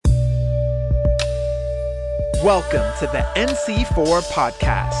Welcome to the NC4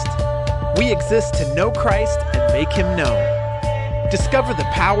 podcast. We exist to know Christ and make him known. Discover the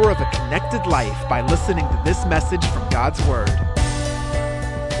power of a connected life by listening to this message from God's Word.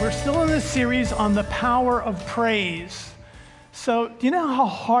 We're still in this series on the power of praise. So, do you know how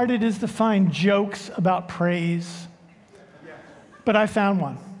hard it is to find jokes about praise? But I found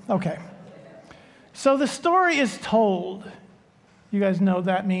one. Okay. So the story is told. You guys know what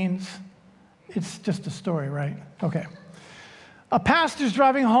that means? It's just a story, right? Okay. A pastor's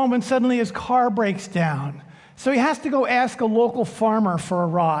driving home and suddenly his car breaks down. So he has to go ask a local farmer for a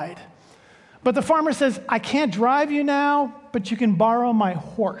ride. But the farmer says, I can't drive you now, but you can borrow my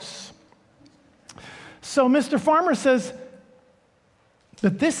horse. So Mr. Farmer says,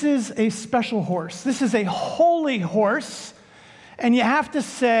 but this is a special horse. This is a holy horse, and you have to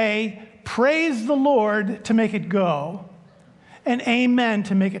say, praise the Lord to make it go, and amen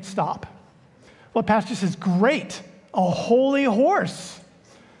to make it stop. Well, the pastor says, great, a holy horse.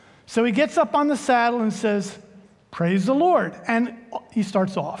 So he gets up on the saddle and says, praise the Lord, and he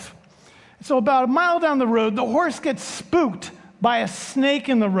starts off. So about a mile down the road, the horse gets spooked by a snake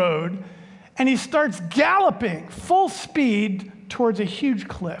in the road, and he starts galloping full speed towards a huge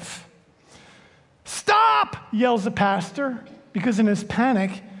cliff. Stop, yells the pastor, because in his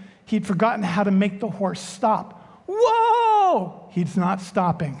panic, he'd forgotten how to make the horse stop. Whoa! He's not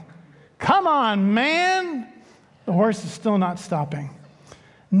stopping. Come on, man! The horse is still not stopping.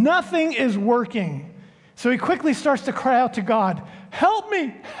 Nothing is working. So he quickly starts to cry out to God, help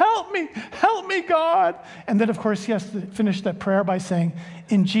me, help me, help me, God. And then, of course, he has to finish that prayer by saying,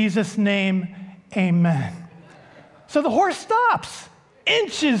 in Jesus' name, amen. So the horse stops,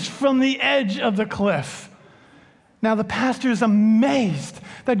 inches from the edge of the cliff. Now the pastor is amazed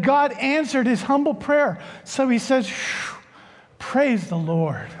that God answered his humble prayer. So he says, praise the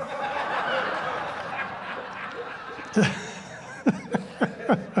Lord.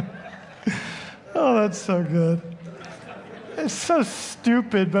 Oh, that's so good. It's so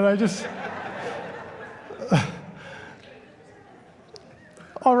stupid, but I just...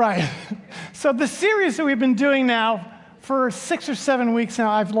 All right. So the series that we've been doing now for 6 or 7 weeks now,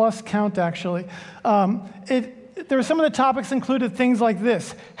 I've lost count actually. There were some of the topics included things like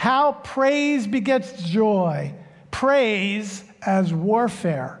this: how praise begets joy, praise as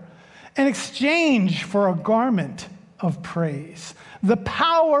warfare, an exchange for a garment of praise, the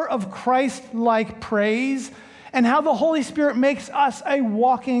power of Christ-like praise, and how the Holy Spirit makes us a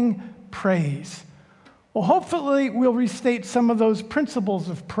walking praise. Well, hopefully we'll restate some of those principles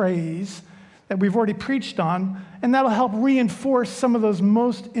of praise that we've already preached on, and that'll help reinforce some of those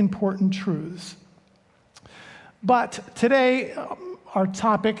most important truths. But today, our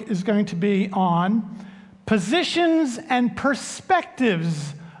topic is going to be on positions and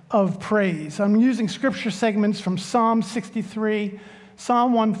perspectives of praise. I'm using scripture segments from Psalm 63,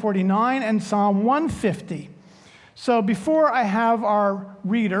 Psalm 149, and Psalm 150. So before I have our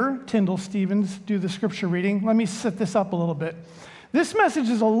reader, Tyndall Stevens, do the scripture reading, let me set this up a little bit. This message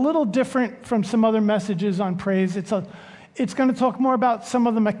is a little different from some other messages on praise. It's going to talk more about some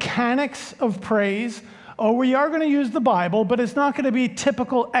of the mechanics of praise. We are going to use the Bible, but it's not going to be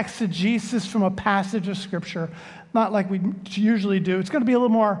typical exegesis from a passage of Scripture, not like we usually do. It's going to be a little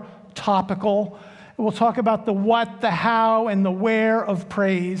more topical. We'll talk about the what, the how, and the where of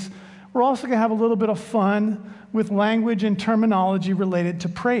praise. We're also going to have a little bit of fun with language and terminology related to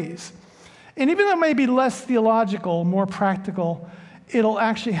praise. And even though it may be less theological, more practical, it'll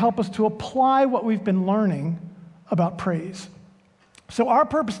actually help us to apply what we've been learning about praise. So our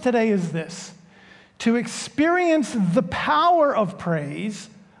purpose today is this: to experience the power of praise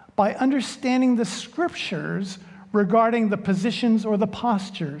by understanding the scriptures regarding the positions or the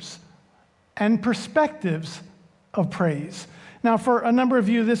postures and perspectives of praise. Now, for a number of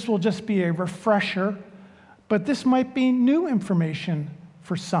you, this will just be a refresher, but this might be new information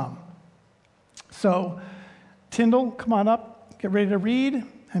for some. So, Tyndall, come on up, get ready to read,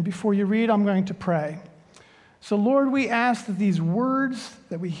 and before you read, I'm going to pray. So, Lord, we ask that these words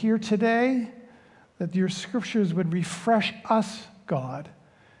that we hear today, that your scriptures would refresh us, God.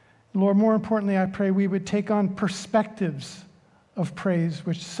 Lord, more importantly, I pray we would take on perspectives of praise,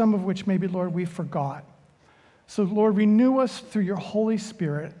 some of which maybe, Lord, we forgot. So, Lord, renew us through your Holy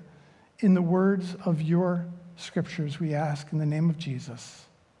Spirit in the words of your scriptures, we ask in the name of Jesus.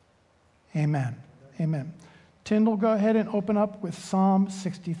 Amen. Amen. Tyndall, go ahead and open up with Psalm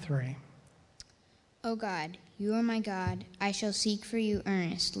 63. O God, you are my God. I shall seek for you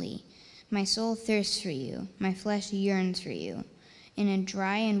earnestly. My soul thirsts for you. My flesh yearns for you, in a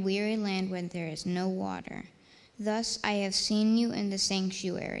dry and weary land where there is no water. Thus I have seen you in the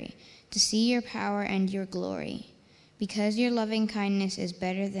sanctuary, to see your power and your glory. Because your loving kindness is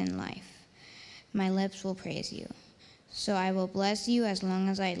better than life, my lips will praise you. So I will bless you as long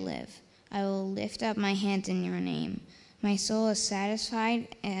as I live. I will lift up my hands in your name. My soul is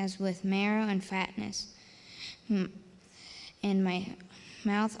satisfied as with marrow and fatness, and my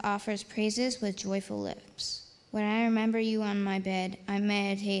mouth offers praises with joyful lips. When I remember you on my bed, I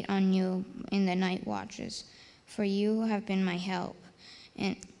meditate on you in the night watches, for you have been my help.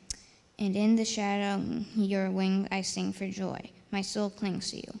 And in the shadow of your wings I sing for joy. My soul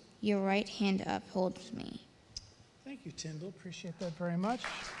clings to you. Your right hand upholds me. Thank you, Tyndall. Appreciate that very much.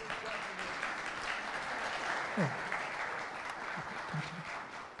 Oh.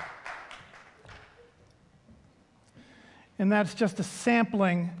 And that's just a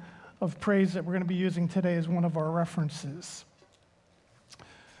sampling of praise that we're going to be using today as one of our references.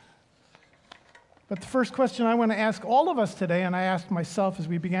 But the first question I want to ask all of us today, and I asked myself as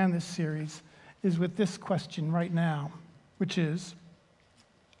we began this series, is with this question right now, which is,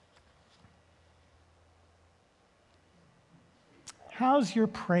 how's your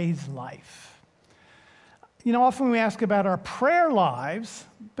praise life? You know, often we ask about our prayer lives,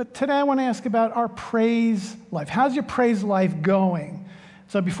 but today I want to ask about our praise life. How's your praise life going?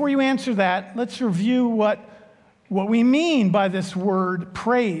 So before you answer that, let's review what we mean by this word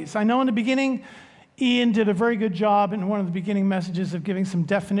praise. I know in the beginning, Ian did a very good job in one of the beginning messages of giving some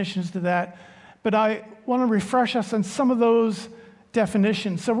definitions to that, but I want to refresh us on some of those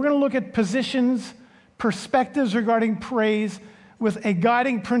definitions. So we're going to look at positions, perspectives regarding praise with a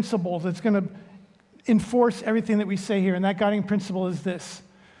guiding principle that's going to enforce everything that we say here, and that guiding principle is this: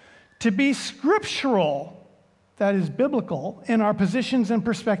 to be scriptural, that is biblical, in our positions and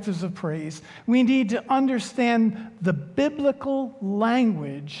perspectives of praise, we need to understand the biblical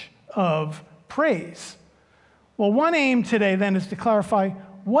language of praise. Well, one aim today then is to clarify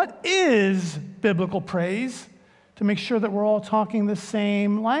what is biblical praise, to make sure that we're all talking the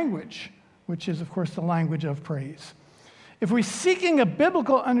same language, which is, of course, the language of praise. If we're seeking a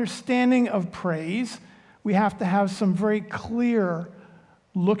biblical understanding of praise, we have to have some very clear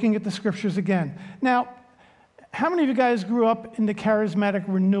looking at the scriptures again. Now, how many of you guys grew up in the charismatic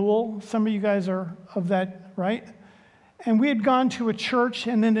renewal? Some of you guys are of that, right? And we had gone to a church,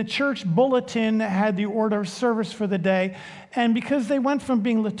 and then the church bulletin had the order of service for the day. And because they went from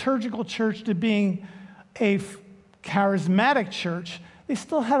being liturgical church to being a charismatic church, they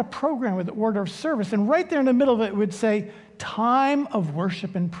still had a program with the order of service. And right there in the middle of it would say, time of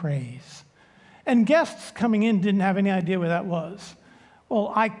worship and praise. And guests coming in didn't have any idea what that was.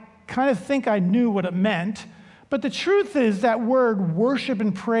 Well, I kind of think I knew what it meant. But the truth is that word worship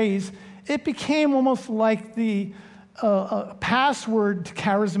and praise, it became almost like the password to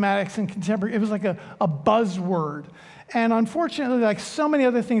charismatics and contemporary. It was like a buzzword. And unfortunately, like so many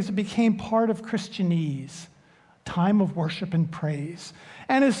other things, it became part of Christianese. Time of worship and praise.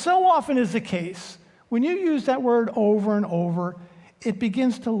 And as so often is the case, when you use that word over and over, it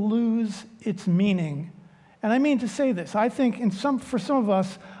begins to lose its meaning. And I mean to say this, I think for some of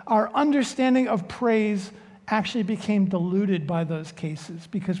us, our understanding of praise actually became diluted by those cases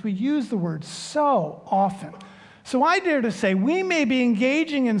because we use the word so often. So I dare to say we may be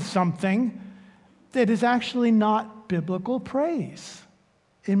engaging in something that is actually not biblical praise.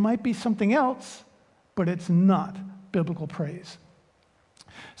 It might be something else, but it's not biblical praise.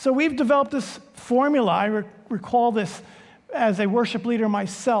 So we've developed this formula. I recall this as a worship leader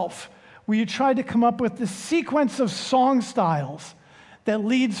myself, where you tried to come up with this sequence of song styles that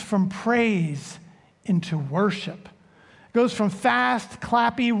leads from praise into worship. It goes from fast,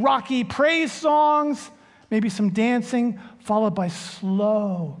 clappy, rocky praise songs, maybe some dancing, followed by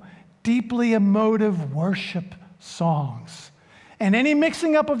slow, deeply emotive worship songs. And any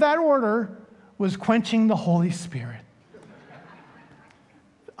mixing up of that order was quenching the Holy Spirit.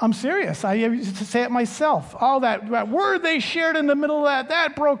 I'm serious. I used to say it myself. Oh, that word they shared in the middle of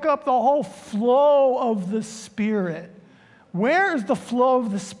that broke up the whole flow of the Spirit. Where is the flow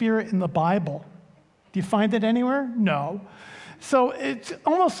of the Spirit in the Bible? Do you find it anywhere? No. So it's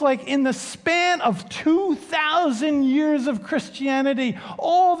almost like in the span of 2,000 years of Christianity,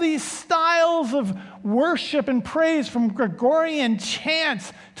 all these styles of worship and praise, from Gregorian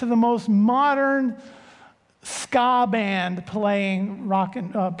chants to the most modern ska band playing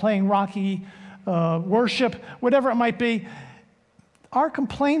rocky worship, whatever it might be. Our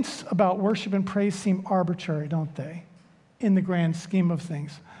complaints about worship and praise seem arbitrary, don't they, in the grand scheme of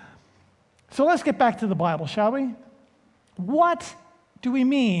things? So let's get back to the Bible, shall we? What do we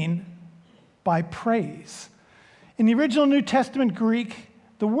mean by praise? In the original New Testament Greek,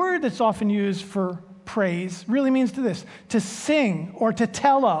 the word that's often used for praise really means to sing or to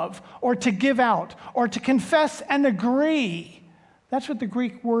tell of or to give out or to confess and agree. That's what the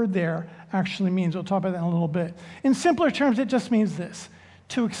Greek word there actually means. We'll talk about that in a little bit. In simpler terms, it just means this: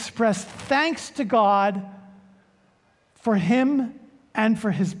 to express thanks to God for him and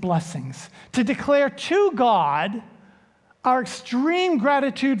for his blessings. To declare to God our extreme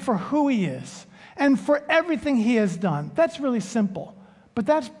gratitude for who he is and for everything he has done. That's really simple, but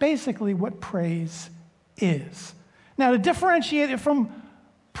that's basically what praise is. Now, to differentiate it from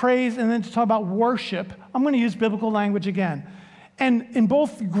praise and then to talk about worship, I'm going to use biblical language again. And in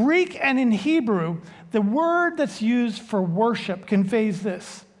both Greek and in Hebrew, the word that's used for worship conveys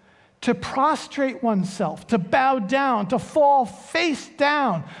this: to prostrate oneself, to bow down, to fall face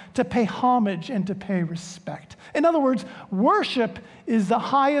down, to pay homage and to pay respect. In other words, worship is the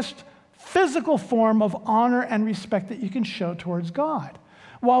highest physical form of honor and respect that you can show towards God.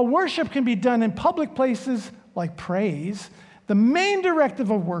 While worship can be done in public places like praise, the main directive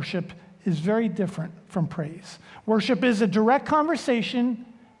of worship is very different from praise. Worship is a direct conversation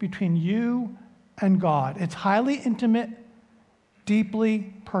between you and God. It's highly intimate,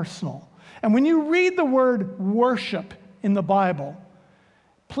 deeply personal. And when you read the word worship in the Bible,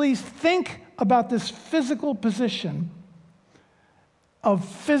 please think about this physical position of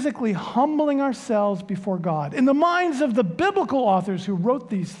physically humbling ourselves before God. In the minds of the biblical authors who wrote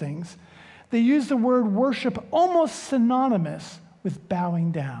these things, they use the word worship almost synonymous with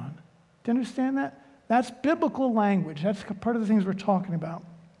bowing down. Do you understand that? That's biblical language. That's part of the things we're talking about.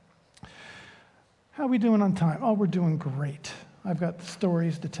 How are we doing on time? Oh, we're doing great. I've got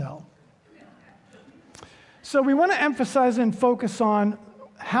stories to tell. So we want to emphasize and focus on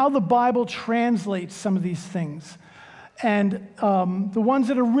how the Bible translates some of these things. And the ones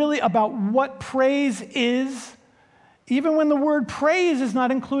that are really about what praise is, even when the word praise is not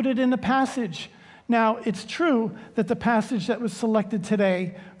included in the passage. Now, it's true that the passage that was selected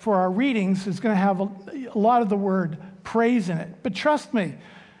today for our readings is going to have a lot of the word praise in it. But trust me,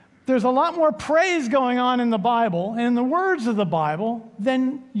 there's a lot more praise going on in the Bible and in the words of the Bible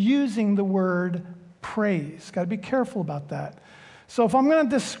than using the word praise. Got to be careful about that. So if I'm going to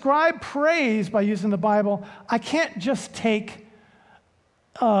describe praise by using the Bible, I can't just take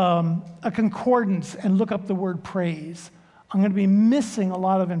a concordance and look up the word praise. I'm going to be missing a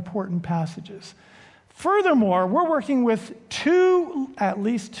lot of important passages. Furthermore, we're working with at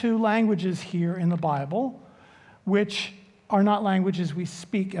least two languages here in the Bible, which are not languages we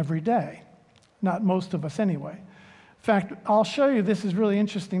speak every day. Not most of us anyway. In fact, I'll show you, this is really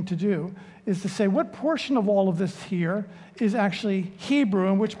interesting to do, is to say what portion of all of this here is actually Hebrew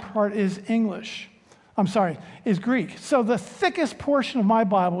and which part is is Greek. So the thickest portion of my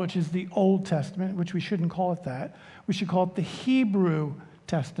Bible, which is the Old Testament, which we shouldn't call it that, we should call it the Hebrew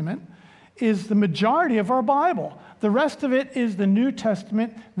Testament, is the majority of our Bible. The rest of it is the New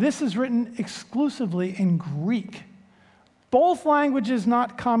Testament. This is written exclusively in Greek. Both languages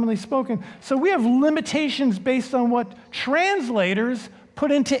not commonly spoken. So we have limitations based on what translators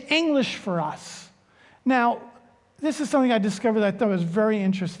put into English for us. Now, this is something I discovered that I thought was very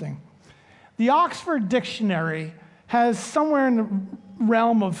interesting. The Oxford Dictionary has somewhere in the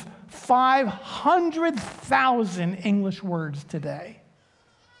realm of 500,000 English words today.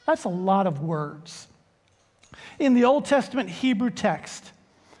 That's a lot of words. In the Old Testament Hebrew text,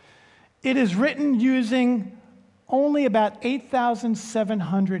 it is written using only about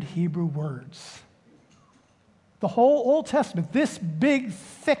 8,700 Hebrew words. The whole Old Testament, this big,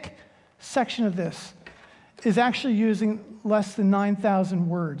 thick section of this, is actually using less than 9,000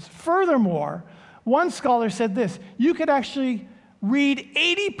 words. Furthermore, one scholar said this: you could actually read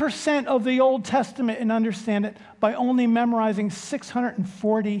 80% of the Old Testament and understand it by only memorizing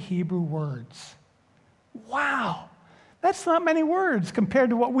 640 Hebrew words. Wow! That's not many words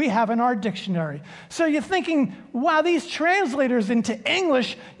compared to what we have in our dictionary. So you're thinking, wow, these translators into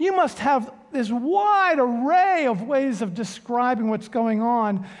English, you must have this wide array of ways of describing what's going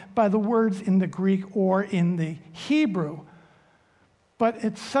on by the words in the Greek or in the Hebrew. But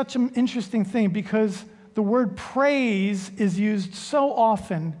it's such an interesting thing because the word praise is used so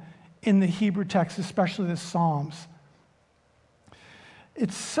often in the Hebrew text, especially the Psalms.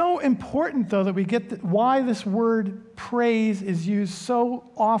 It's so important, though, that we get why this word praise is used so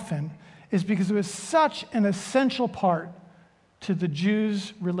often is because it was such an essential part to the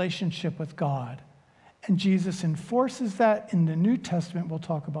Jews' relationship with God. And Jesus enforces that in the New Testament. We'll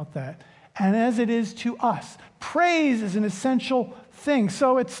talk about that. And as it is to us, praise is an essential thing.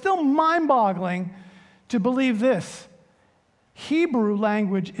 So it's still mind-boggling to believe this. Hebrew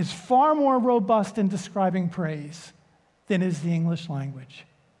language is far more robust in describing praise than is the English language.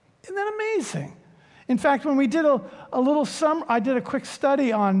 Isn't that amazing? In fact, when we did I did a quick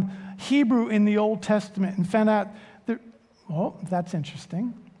study on Hebrew in the Old Testament and found out that's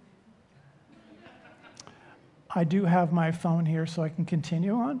interesting. I do have my phone here so I can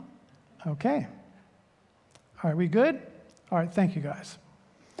continue on. Okay. Are we good? All right, thank you guys.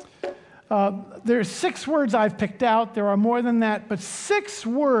 There's 6 words I've picked out. There are more than that, but 6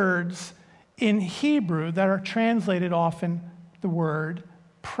 words in Hebrew that are translated often the word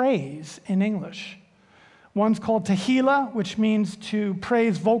praise in English. One's called Tehillah, which means to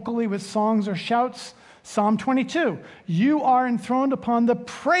praise vocally with songs or shouts. Psalm 22, you are enthroned upon the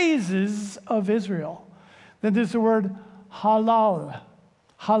praises of Israel. Then there's the word halal.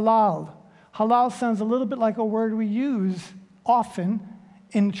 Halal. Halal sounds a little bit like a word we use often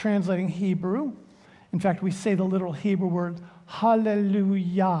in translating Hebrew. In fact, we say the literal Hebrew word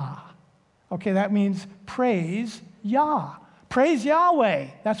hallelujah. Okay, that means praise Yah. Praise Yahweh.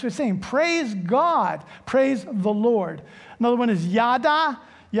 That's what it's saying. Praise God. Praise the Lord. Another one is yada.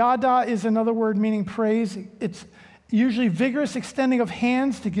 Yada is another word meaning praise. It's usually vigorous extending of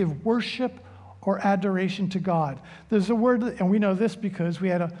hands to give worship or adoration to God. There's a word, and we know this because we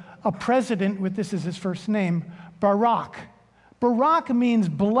had a president with this as his first name, Barak. Barak means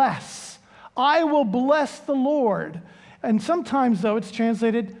bless. I will bless the Lord. And sometimes, though, it's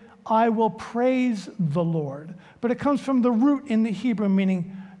translated, I will praise the Lord. But it comes from the root in the Hebrew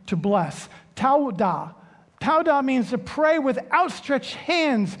meaning to bless. Taudah. Taudah means to pray with outstretched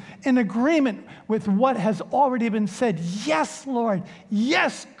hands in agreement with what has already been said. Yes, Lord.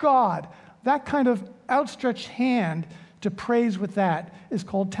 Yes, God. That kind of outstretched hand to praise with that is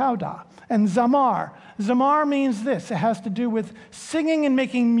called Taudah. And Zamar. Zamar means this. It has to do with singing and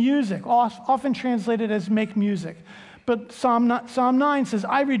making music, often translated as make music. But Psalm 9 says,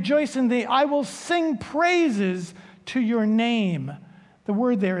 I rejoice in thee. I will sing praises to your name. The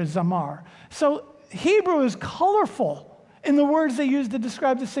word there is Zamar. So Hebrew is colorful in the words they use to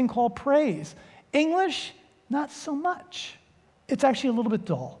describe this thing called praise. English, not so much. It's actually a little bit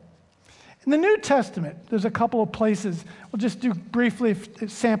dull. In the New Testament, there's a couple of places, we'll just do briefly a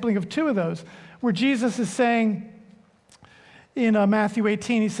sampling of 2 of those, where Jesus is saying in Matthew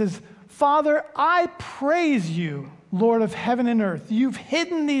 18, he says, Father, I praise you, Lord of heaven and earth. You've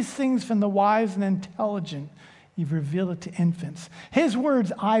hidden these things from the wise and intelligent. You've revealed it to infants. His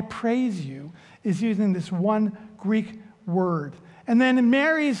words, I praise you, is using this one Greek word. And then in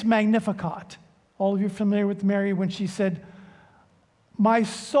Mary's Magnificat, all of you are familiar with Mary when she said, my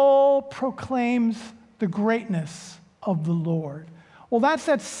soul proclaims the greatness of the Lord. Well, that's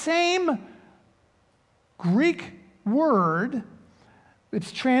that same Greek word.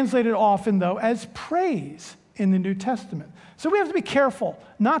 It's translated often, though, as praise in the New Testament. So we have to be careful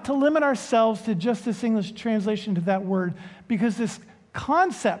not to limit ourselves to just this English translation to that word, because this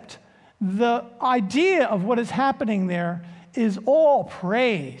concept, the idea of what is happening there is all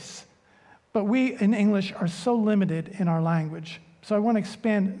praise. But we in English are so limited in our language. So I want to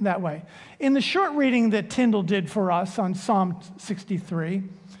expand that way. In the short reading that Tyndall did for us on Psalm 63,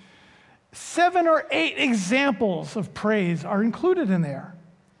 7 or 8 examples of praise are included in there.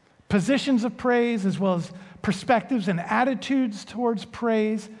 Positions of praise, as well as perspectives and attitudes towards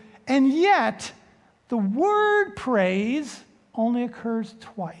praise. And yet, the word praise only occurs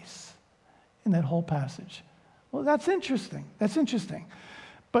twice in that whole passage. Well, that's interesting. That's interesting.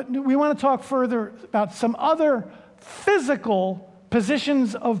 But we want to talk further about some other physical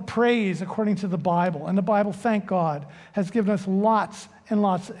positions of praise according to the Bible. And the Bible, thank God, has given us lots and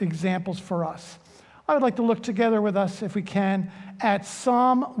lots of examples for us. I would like to look together with us, if we can, at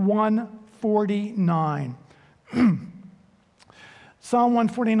Psalm 149. Psalm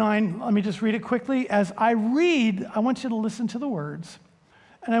 149, let me just read it quickly. As I read, I want you to listen to the words,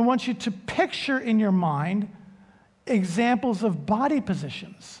 and I want you to picture in your mind examples of body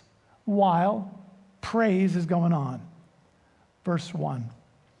positions while praise is going on. Verse 1.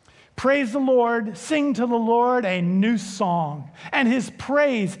 Praise the Lord, sing to the Lord a new song, and his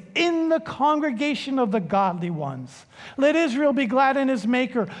praise in the congregation of the godly ones. Let Israel be glad in his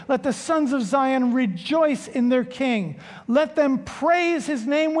maker. Let the sons of Zion rejoice in their king. Let them praise his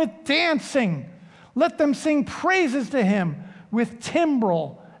name with dancing. Let them sing praises to him with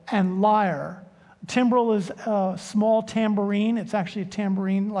timbrel and lyre. Timbrel is a small tambourine. It's actually a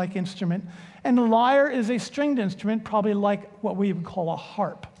tambourine-like instrument. And the lyre is a stringed instrument, probably like what we would call a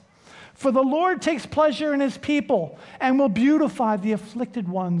harp. For the Lord takes pleasure in his people and will beautify the afflicted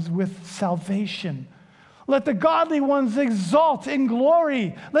ones with salvation. Let the godly ones exult in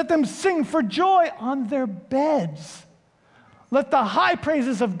glory. Let them sing for joy on their beds. Let the high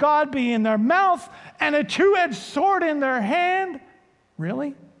praises of God be in their mouth and a two-edged sword in their hand.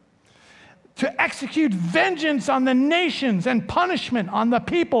 Really? to execute vengeance on the nations and punishment on the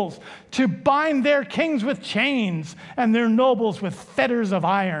peoples, to bind their kings with chains and their nobles with fetters of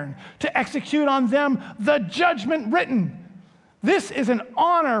iron, to execute on them the judgment written. This is an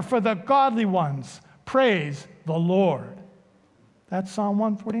honor for the godly ones. Praise the Lord. That's Psalm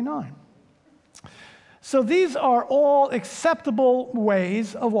 149. So these are all acceptable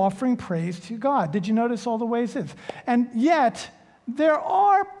ways of offering praise to God. Did you notice all the ways it is? And yet, there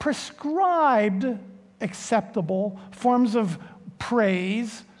are prescribed acceptable forms of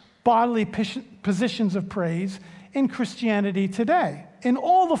praise, bodily positions of praise in Christianity today, in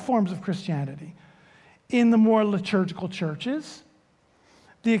all the forms of Christianity. In the more liturgical churches,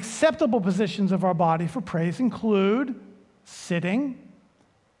 the acceptable positions of our body for praise include sitting,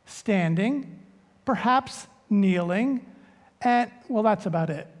 standing, perhaps kneeling, and, well, that's about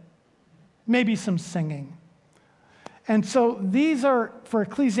it. Maybe some singing. And so these are, for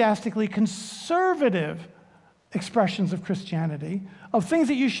ecclesiastically conservative expressions of Christianity, of things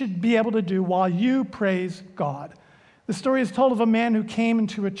that you should be able to do while you praise God. The story is told of a man who came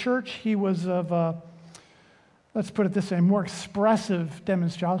into a church. He was of a, let's put it this way, a more expressive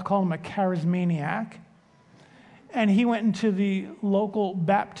demonstrator. I'll call him a charismaniac. And he went into the local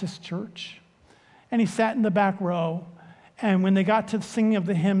Baptist church, and he sat in the back row. And when they got to the singing of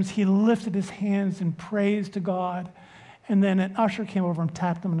the hymns, he lifted his hands in praise to God. And then an usher came over and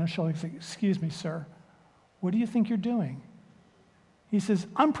tapped him on the shoulder and said, "Excuse me, sir, what do you think you're doing?" He says,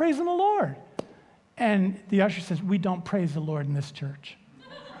 "I'm praising the Lord." And the usher says, "We don't praise the Lord in this church."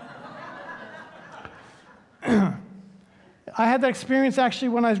 I had that experience actually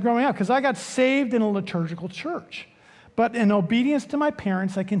when I was growing up, because I got saved in a liturgical church. But in obedience to my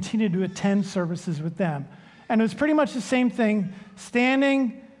parents, I continued to attend services with them. And it was pretty much the same thing,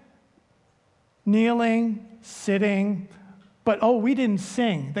 standing, kneeling, sitting, but we didn't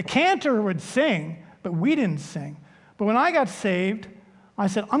sing. The cantor would sing, but we didn't sing. But when I got saved, I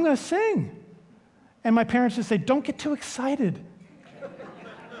said, "I'm going to sing." And my parents would say, "Don't get too excited.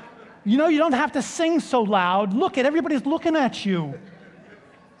 You know, you don't have to sing so loud. Look at everybody's looking at you."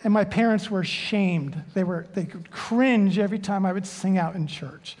 And my parents were ashamed. They could cringe every time I would sing out in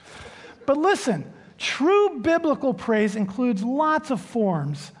church. But listen, true biblical praise includes lots of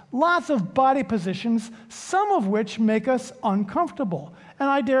forms, lots of body positions, some of which make us uncomfortable. And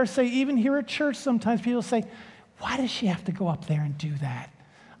I dare say, even here at church, sometimes people say, "Why does she have to go up there and do that?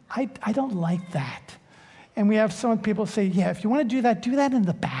 I don't like that." And we have some people say, "Yeah, if you want to do that in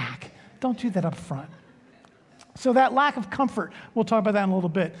the back. Don't do that up front." So that lack of comfort, we'll talk about that in a little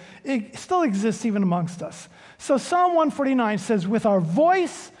bit, it still exists even amongst us. So Psalm 149 says, with our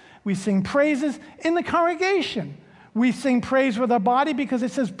voice, we sing praises in the congregation. We sing praise with our body because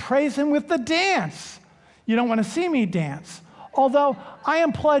it says praise him with the dance. You don't want to see me dance. Although I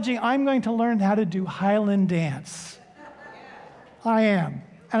am pledging I'm going to learn how to do Highland dance. I am.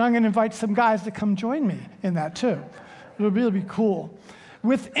 And I'm going to invite some guys to come join me in that too. It'll really be cool.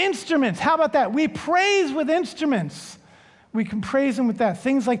 With instruments, how about that? We praise with instruments. We can praise them with that.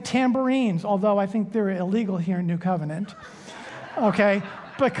 Things like tambourines, although I think they're illegal here in New Covenant. Okay?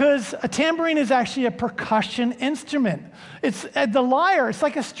 Because a tambourine is actually a percussion instrument. It's the lyre. It's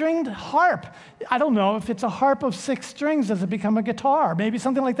like a stringed harp. I don't know if it's a harp of 6 strings. Does it become a guitar? Maybe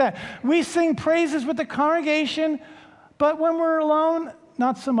something like that. We sing praises with the congregation, but when we're alone,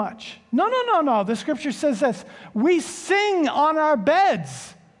 not so much. No. The scripture says this. We sing on our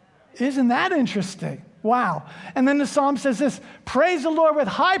beds. Isn't that interesting? Wow. And then the psalm says this. Praise the Lord with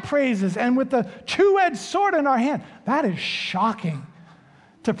high praises and with the two-edged sword in our hand. That is shocking.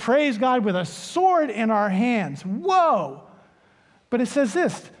 To praise God with a sword in our hands. Whoa. But it says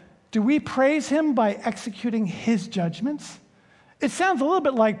this. Do we praise him by executing his judgments? It sounds a little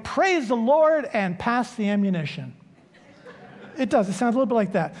bit like praise the Lord and pass the ammunition. It does. It sounds a little bit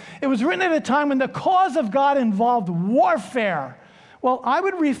like that. It was written at a time when the cause of God involved warfare. Well, I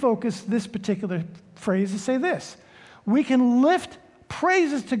would refocus this particular phrase to say this. We can lift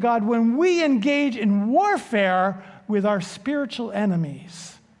praises to God when we engage in warfare with our spiritual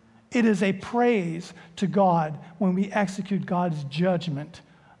enemies. It is a praise to God when we execute God's judgment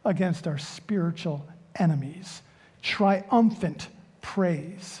against our spiritual enemies. Triumphant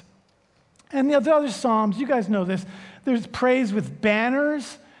praise. And the other Psalms, you guys know this, there's praise with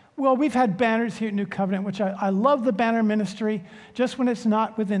banners. Well, we've had banners here at New Covenant, which I love the banner ministry, just when it's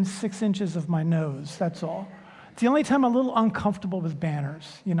not within 6 inches of my nose, that's all. It's the only time I'm a little uncomfortable with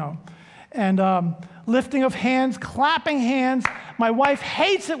banners, you know. And lifting of hands, clapping hands. My wife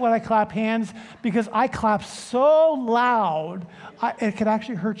hates it when I clap hands because I clap so loud, it could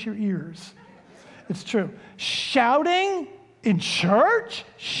actually hurt your ears. It's true. Shouting, In church?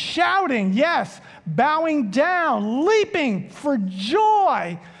 Shouting, yes. Bowing down, leaping for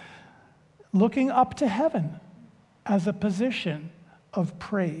joy. Looking up to heaven as a position of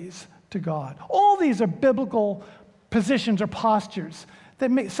praise to God. All these are biblical positions or postures,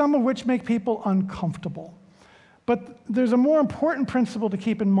 some of which make people uncomfortable. But there's a more important principle to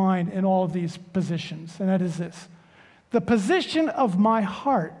keep in mind in all of these positions, and that is this. The position of my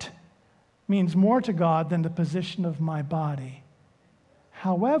heart means more to God than the position of my body.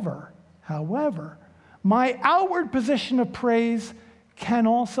 However, my outward position of praise can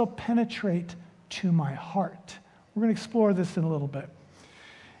also penetrate to my heart. We're going to explore this in a little bit.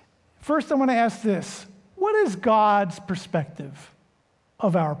 First, I want to ask this. What is God's perspective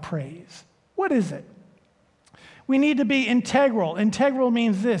of our praise? What is it? We need to be integral. Integral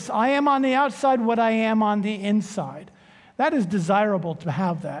means this. I am on the outside what I am on the inside. That is desirable to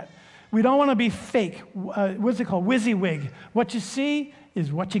have that. We don't want to be fake. What's it called? WYSIWYG. What you see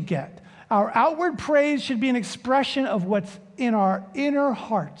is what you get. Our outward praise should be an expression of what's in our inner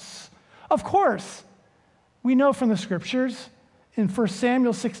hearts. Of course, we know from the scriptures in 1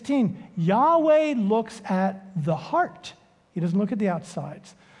 Samuel 16, Yahweh looks at the heart. He doesn't look at the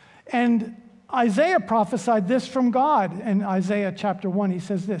outsides. And Isaiah prophesied this from God. In Isaiah chapter 1, he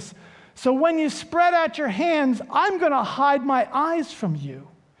says this, so when you spread out your hands, I'm going to hide my eyes from you.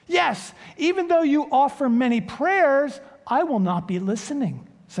 Yes, even though you offer many prayers, I will not be listening,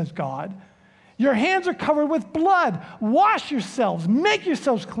 says God. Your hands are covered with blood. Wash yourselves, make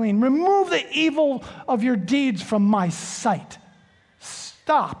yourselves clean. Remove the evil of your deeds from my sight.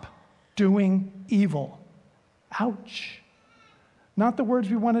 Stop doing evil. Ouch. Not the words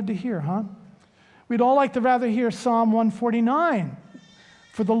we wanted to hear, huh? We'd all like to rather hear Psalm 149.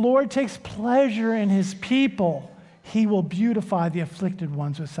 For the Lord takes pleasure in his people. He will beautify the afflicted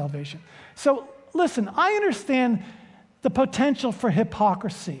ones with salvation. So listen, I understand the potential for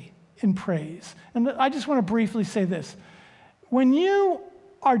hypocrisy in praise. And I just want to briefly say this. When you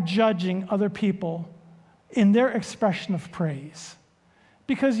are judging other people in their expression of praise,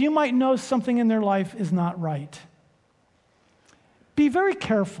 because you might know something in their life is not right, be very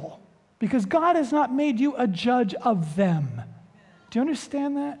careful, because God has not made you a judge of them. Do you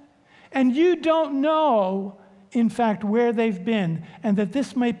understand that? And you don't know, in fact, where they've been, and that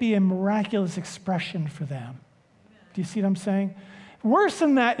this might be a miraculous expression for them. Do you see what I'm saying? Worse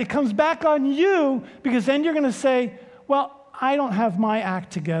than that, it comes back on you, because then you're going to say, well, I don't have my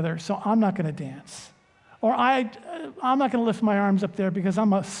act together, so I'm not going to dance. Or I'm not going to lift my arms up there because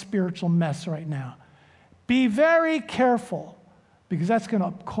I'm a spiritual mess right now. Be very careful, because that's going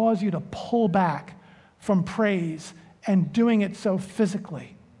to cause you to pull back from praise and doing it so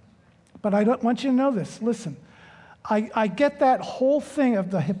physically. But I don't want you to know this. Listen, I get that whole thing of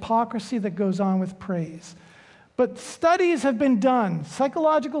the hypocrisy that goes on with praise. But studies have been done,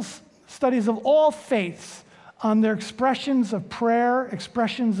 psychological studies of all faiths, on their expressions of prayer,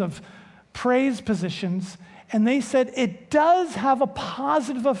 expressions of praise positions, and they said it does have a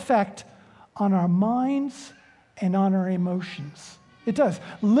positive effect on our minds and on our emotions. It does.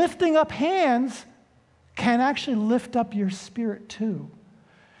 Lifting up hands can actually lift up your spirit too.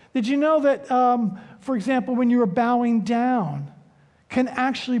 Did you know that, for example, when you are bowing down, can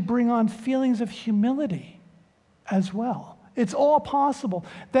actually bring on feelings of humility as well? It's all possible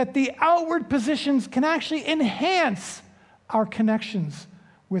that the outward positions can actually enhance our connections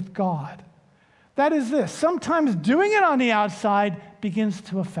with God. That is this. Sometimes doing it on the outside begins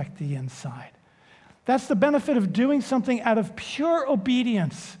to affect the inside. That's the benefit of doing something out of pure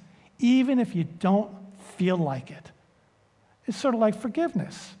obedience, even if you don't feel like it. It's sort of like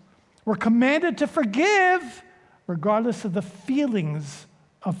forgiveness. We're commanded to forgive regardless of the feelings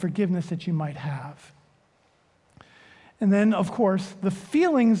of forgiveness that you might have. And then, of course, the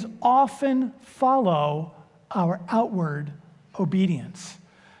feelings often follow our outward obedience.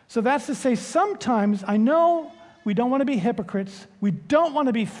 So that's to say, sometimes, I know we don't want to be hypocrites, we don't want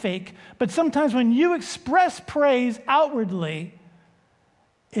to be fake, but sometimes when you express praise outwardly,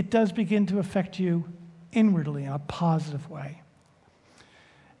 it does begin to affect you inwardly in a positive way.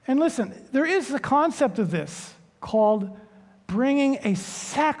 And listen, there is the concept of this called bringing a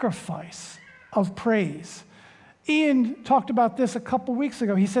sacrifice of praise. Ian talked about this a couple weeks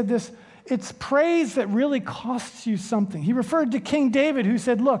ago. He said this, it's praise that really costs you something. He referred to King David, who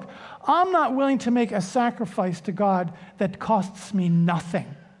said, look, I'm not willing to make a sacrifice to God that costs me nothing.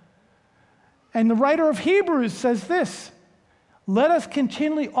 And the writer of Hebrews says this, let us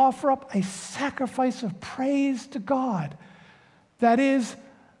continually offer up a sacrifice of praise to God. That is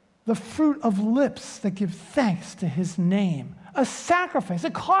the fruit of lips that give thanks to his name. A sacrifice.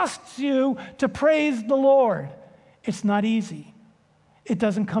 It costs you to praise the Lord. It's not easy. It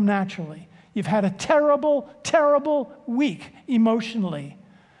doesn't come naturally. You've had a terrible, terrible week emotionally.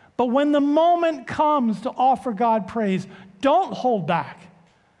 But when the moment comes to offer God praise, don't hold back.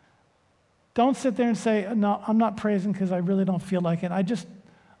 Don't sit there and say, no, I'm not praising because I really don't feel like it.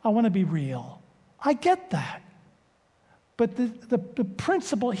 I want to be real. I get that. But the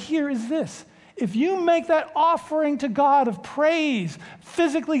principle here is this. If you make that offering to God of praise,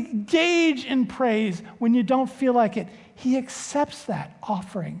 physically engage in praise when you don't feel like it, He accepts that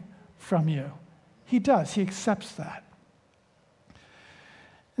offering from you. He does. He accepts that.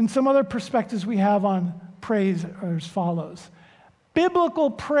 And some other perspectives we have on praise are as follows. Biblical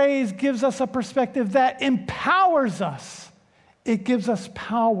praise gives us a perspective that empowers us. It gives us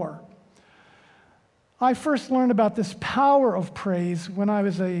power. I first learned about this power of praise when I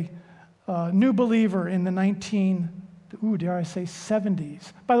was a new believer in the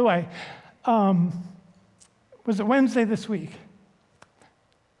 70s. By the way, was it Wednesday this week?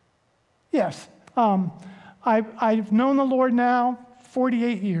 Yes. I've known the Lord now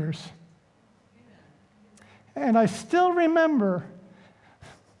 48 years. And I still remember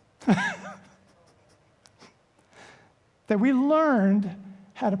that we learned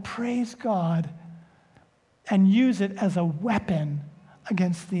how to praise God and use it as a weapon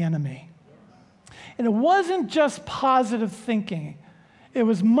against the enemy. And it wasn't just positive thinking. It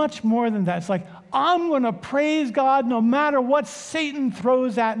was much more than that. It's like, I'm going to praise God no matter what Satan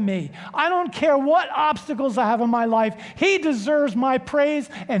throws at me. I don't care what obstacles I have in my life. He deserves my praise,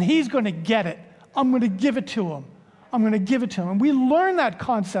 and He's going to get it. I'm going to give it to Him. I'm going to give it to Him. And we learned that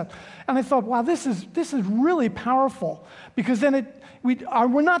concept. And I thought, wow, this is really powerful, because then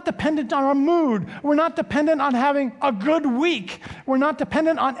we're not dependent on our mood. We're not dependent on having a good week. We're not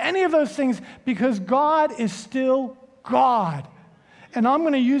dependent on any of those things, because God is still God. And I'm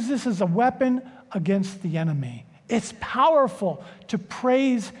going to use this as a weapon against the enemy. It's powerful to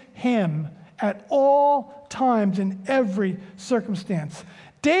praise Him at all times in every circumstance.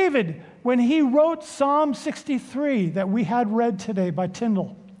 David, when he wrote Psalm 63 that we had read today by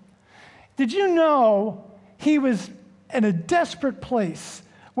Tyndall, did you know he was in a desperate place?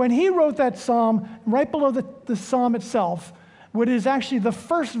 When he wrote that psalm, right below the psalm itself, what is actually the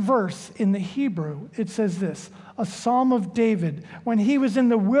first verse in the Hebrew, it says this, a psalm of David when he was in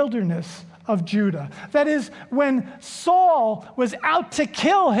the wilderness of Judah. That is, when Saul was out to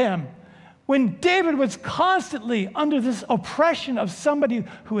kill him, when David was constantly under this oppression of somebody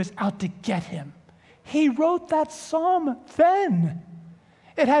who was out to get him. He wrote that psalm then.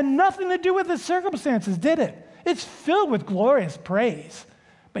 It had nothing to do with the circumstances, did it? It's filled with glorious praise.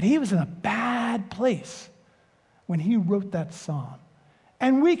 But he was in a bad place when he wrote that psalm.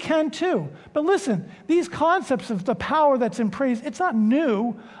 And we can too. But listen, these concepts of the power that's in praise, it's not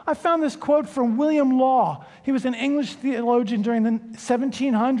new. I found this quote from William Law. He was an English theologian during the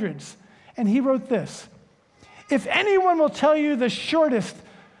 1700s. And he wrote this: if anyone will tell you the shortest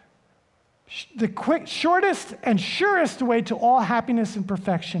and surest way to all happiness and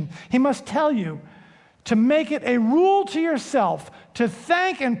perfection, he must tell you to make it a rule to yourself to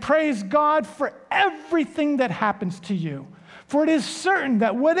thank and praise God for everything that happens to you. For it is certain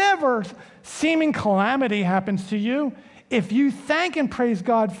that whatever seeming calamity happens to you, if you thank and praise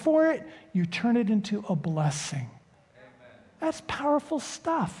God for it, you turn it into a blessing. Amen. That's powerful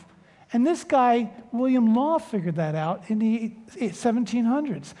stuff. And this guy, William Law, figured that out in the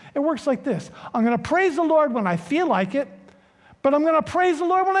 1700s. It works like this. I'm going to praise the Lord when I feel like it, but I'm going to praise the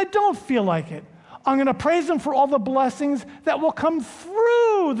Lord when I don't feel like it. I'm going to praise Him for all the blessings that will come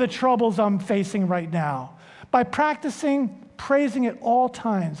through the troubles I'm facing right now. By practicing praising at all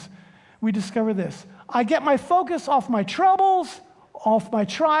times, we discover this. I get my focus off my troubles, off my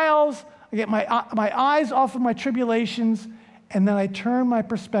trials. I get my eyes off of my tribulations, and then I turn my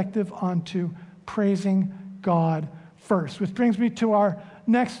perspective onto praising God first, which brings me to our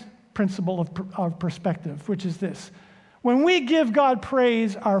next principle of perspective, which is this. When we give God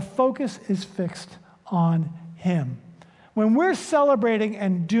praise, our focus is fixed on Him. When we're celebrating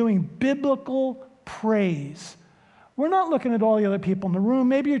and doing biblical praise, we're not looking at all the other people in the room.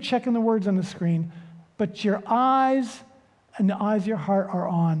 Maybe you're checking the words on the screen, but your eyes and the eyes of your heart are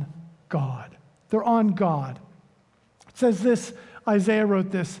on God. They're on God. It says this, Isaiah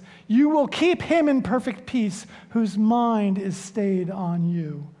wrote this, you will keep him in perfect peace whose mind is stayed on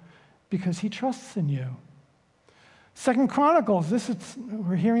you because he trusts in you. 2 Chronicles,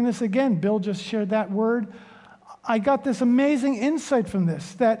 we're hearing this again. Bill just shared that word. I got this amazing insight from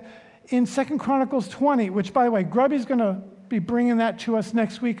this, that in 2 Chronicles 20, which, by the way, Grubby's going to be bringing that to us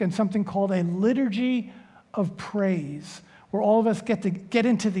next week in something called a liturgy of praise, where all of us get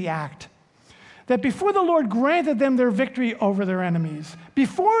into the act. that before the Lord granted them their victory over their enemies,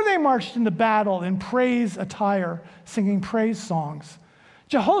 before they marched into battle in praise attire, singing praise songs,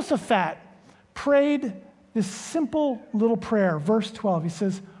 Jehoshaphat prayed this simple little prayer. Verse 12, he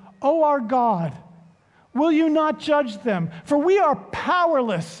says, "O our God, will you not judge them? For we are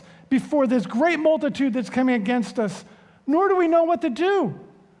powerless before this great multitude that's coming against us, nor do we know what to do.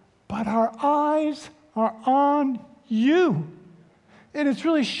 But our eyes are on you." And it's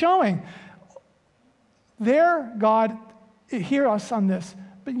really showing. There, God, hear us on this.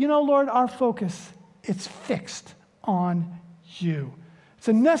 But you know, Lord, our focus, it's fixed on you. It's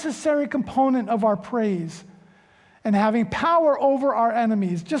a necessary component of our praise. And having power over our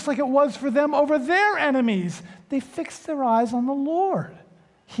enemies, just like it was for them over their enemies, they fixed their eyes on the Lord.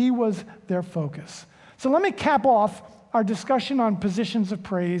 He was their focus. So let me cap off our discussion on positions of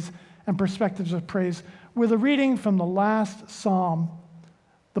praise and perspectives of praise with a reading from the last psalm,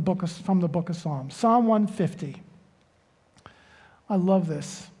 from the book of Psalms, Psalm 150. I love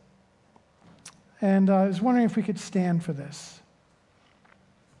this. And I was wondering if we could stand for this.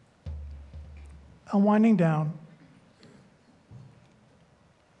 I'm winding down.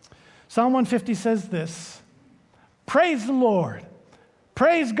 Psalm 150 says this: "Praise the Lord.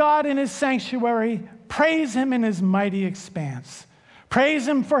 Praise God in his sanctuary. Praise him in his mighty expanse. Praise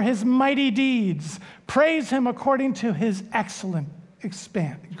him for his mighty deeds. Praise him according to his excellent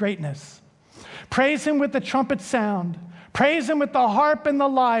greatness. Praise him with the trumpet sound. Praise him with the harp and the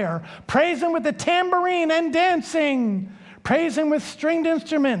lyre. Praise him with the tambourine and dancing. Praise him with stringed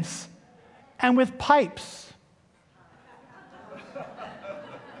instruments and with pipes.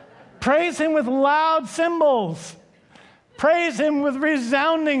 Praise him with loud cymbals. Praise him with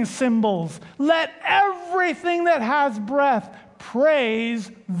resounding cymbals. Let everything that has breath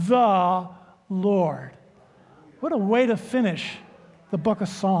praise the Lord." What a way to finish the book of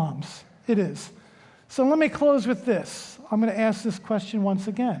Psalms. It is. So let me close with this. I'm going to ask this question once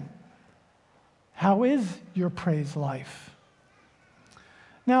again. How is your praise life?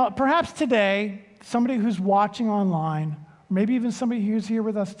 Now, perhaps today, somebody who's watching online, maybe even somebody who's here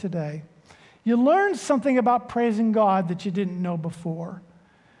with us today, you learned something about praising God that you didn't know before.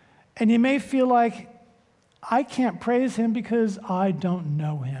 And you may feel like, I can't praise him because I don't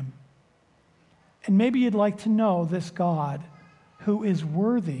know him. And maybe you'd like to know this God who is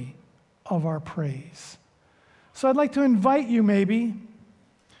worthy of our praise. So I'd like to invite you maybe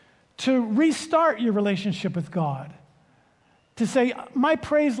to restart your relationship with God. To say, my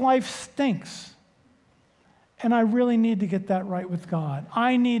praise life stinks. And I really need to get that right with God.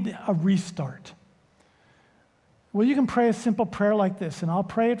 I need a restart. Well, you can pray a simple prayer like this, and I'll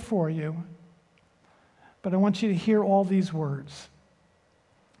pray it for you. But I want you to hear all these words.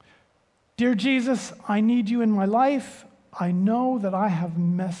 Dear Jesus, I need you in my life. I know that I have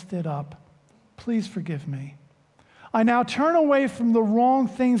messed it up. Please forgive me. I now turn away from the wrong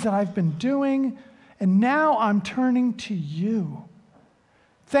things that I've been doing, and now I'm turning to you.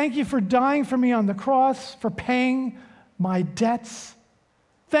 Thank you for dying for me on the cross, for paying my debts.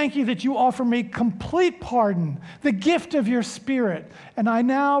 Thank you that you offer me complete pardon, the gift of your Spirit, and I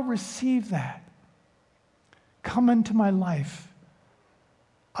now receive that. Come into my life.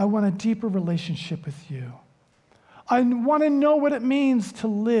 I want a deeper relationship with you. I want to know what it means to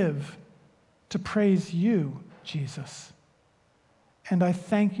live, to praise you, Jesus. And I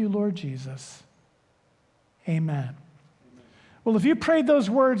thank you, Lord Jesus. Amen. Well, if you prayed those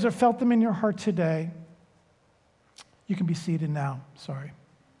words or felt them in your heart today, you can be seated now. Sorry.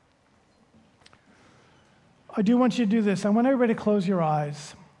 I do want you to do this. I want everybody to close your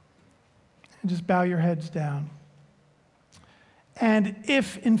eyes and just bow your heads down. And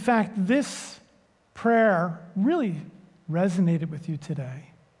if, in fact, this prayer really resonated with you today,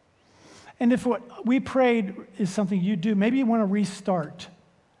 and if what we prayed is something you do, maybe you want to restart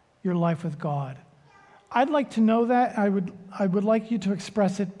your life with God, I'd like to know that. I would like you to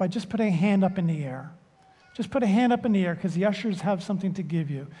express it by just putting a hand up in the air. Just put a hand up in the air because the ushers have something to give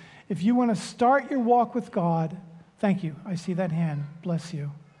you. If you want to start your walk with God, thank you. I see that hand. Bless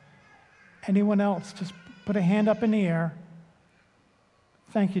you. Anyone else? Just put a hand up in the air.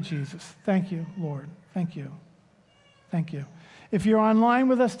 Thank you, Jesus. Thank you, Lord. Thank you. Thank you. If you're online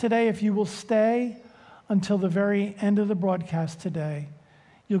with us today, if you will stay until the very end of the broadcast today,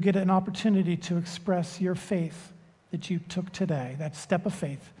 you'll get an opportunity to express your faith that you took today, that step of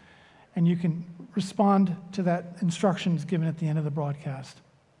faith. And you can respond to that instructions given at the end of the broadcast.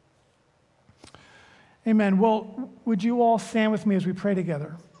 Amen. Well, would you all stand with me as we pray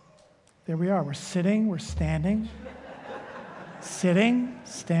together? There we are. We're sitting, we're standing. Sitting,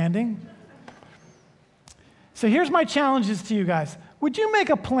 standing. So here's my challenges to you guys. would you make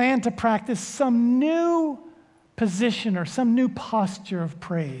a plan to practice some new position or some new posture of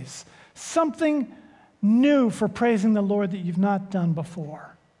praise? Something new for praising the Lord that you've not done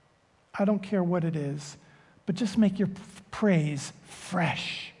before. I don't care what it is, but just make your praise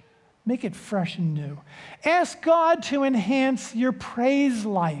fresh. Make it fresh and new. Ask God to enhance your praise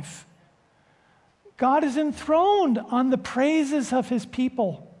life. God is enthroned on the praises of his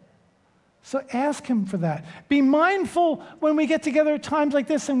people. So ask him for that. Be mindful when we get together at times like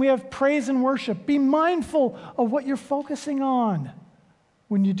this and we have praise and worship. Be mindful of what you're focusing on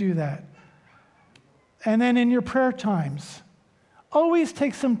when you do that. And then in your prayer times, always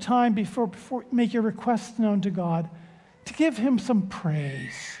take some time before make your requests known to God to give him some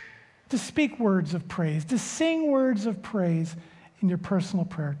praise, to speak words of praise, to sing words of praise in your personal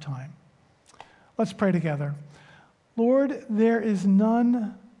prayer time. Let's pray together. Lord, there is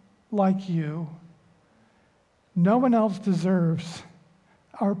none like you. No one else deserves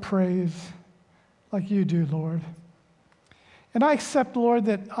our praise like you do, Lord. And I accept, Lord,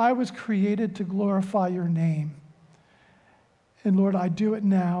 that I was created to glorify your name. And Lord, I do it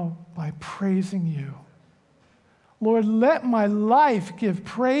now by praising you. Lord, let my life give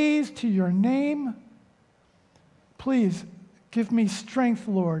praise to your name. Please give me strength,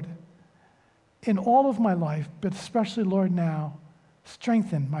 Lord, in all of my life, but especially, Lord, now,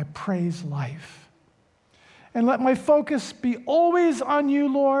 strengthen my praise life. And let my focus be always on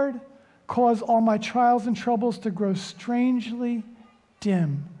you, Lord. Cause all my trials and troubles to grow strangely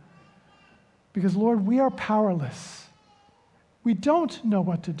dim. Because, Lord, we are powerless. We don't know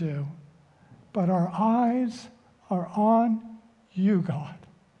what to do, but our eyes are on you, God.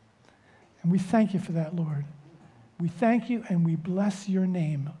 And we thank you for that, Lord. We thank you and we bless your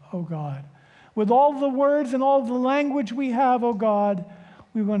name, oh God. With all the words and all the language we have, oh God,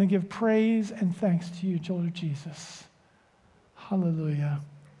 we want to give praise and thanks to you, Lord Jesus. Hallelujah.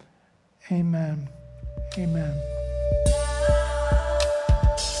 Amen. Amen.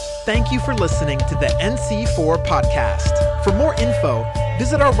 Thank you for listening to the NC4 podcast. For more info,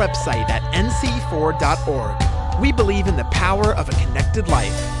 visit our website at nc4.org. We believe in the power of a connected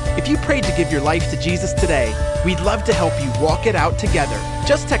life. If you prayed to give your life to Jesus today, we'd love to help you walk it out together.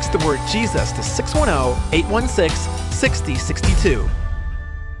 Just text the word Jesus to 610-816-6062.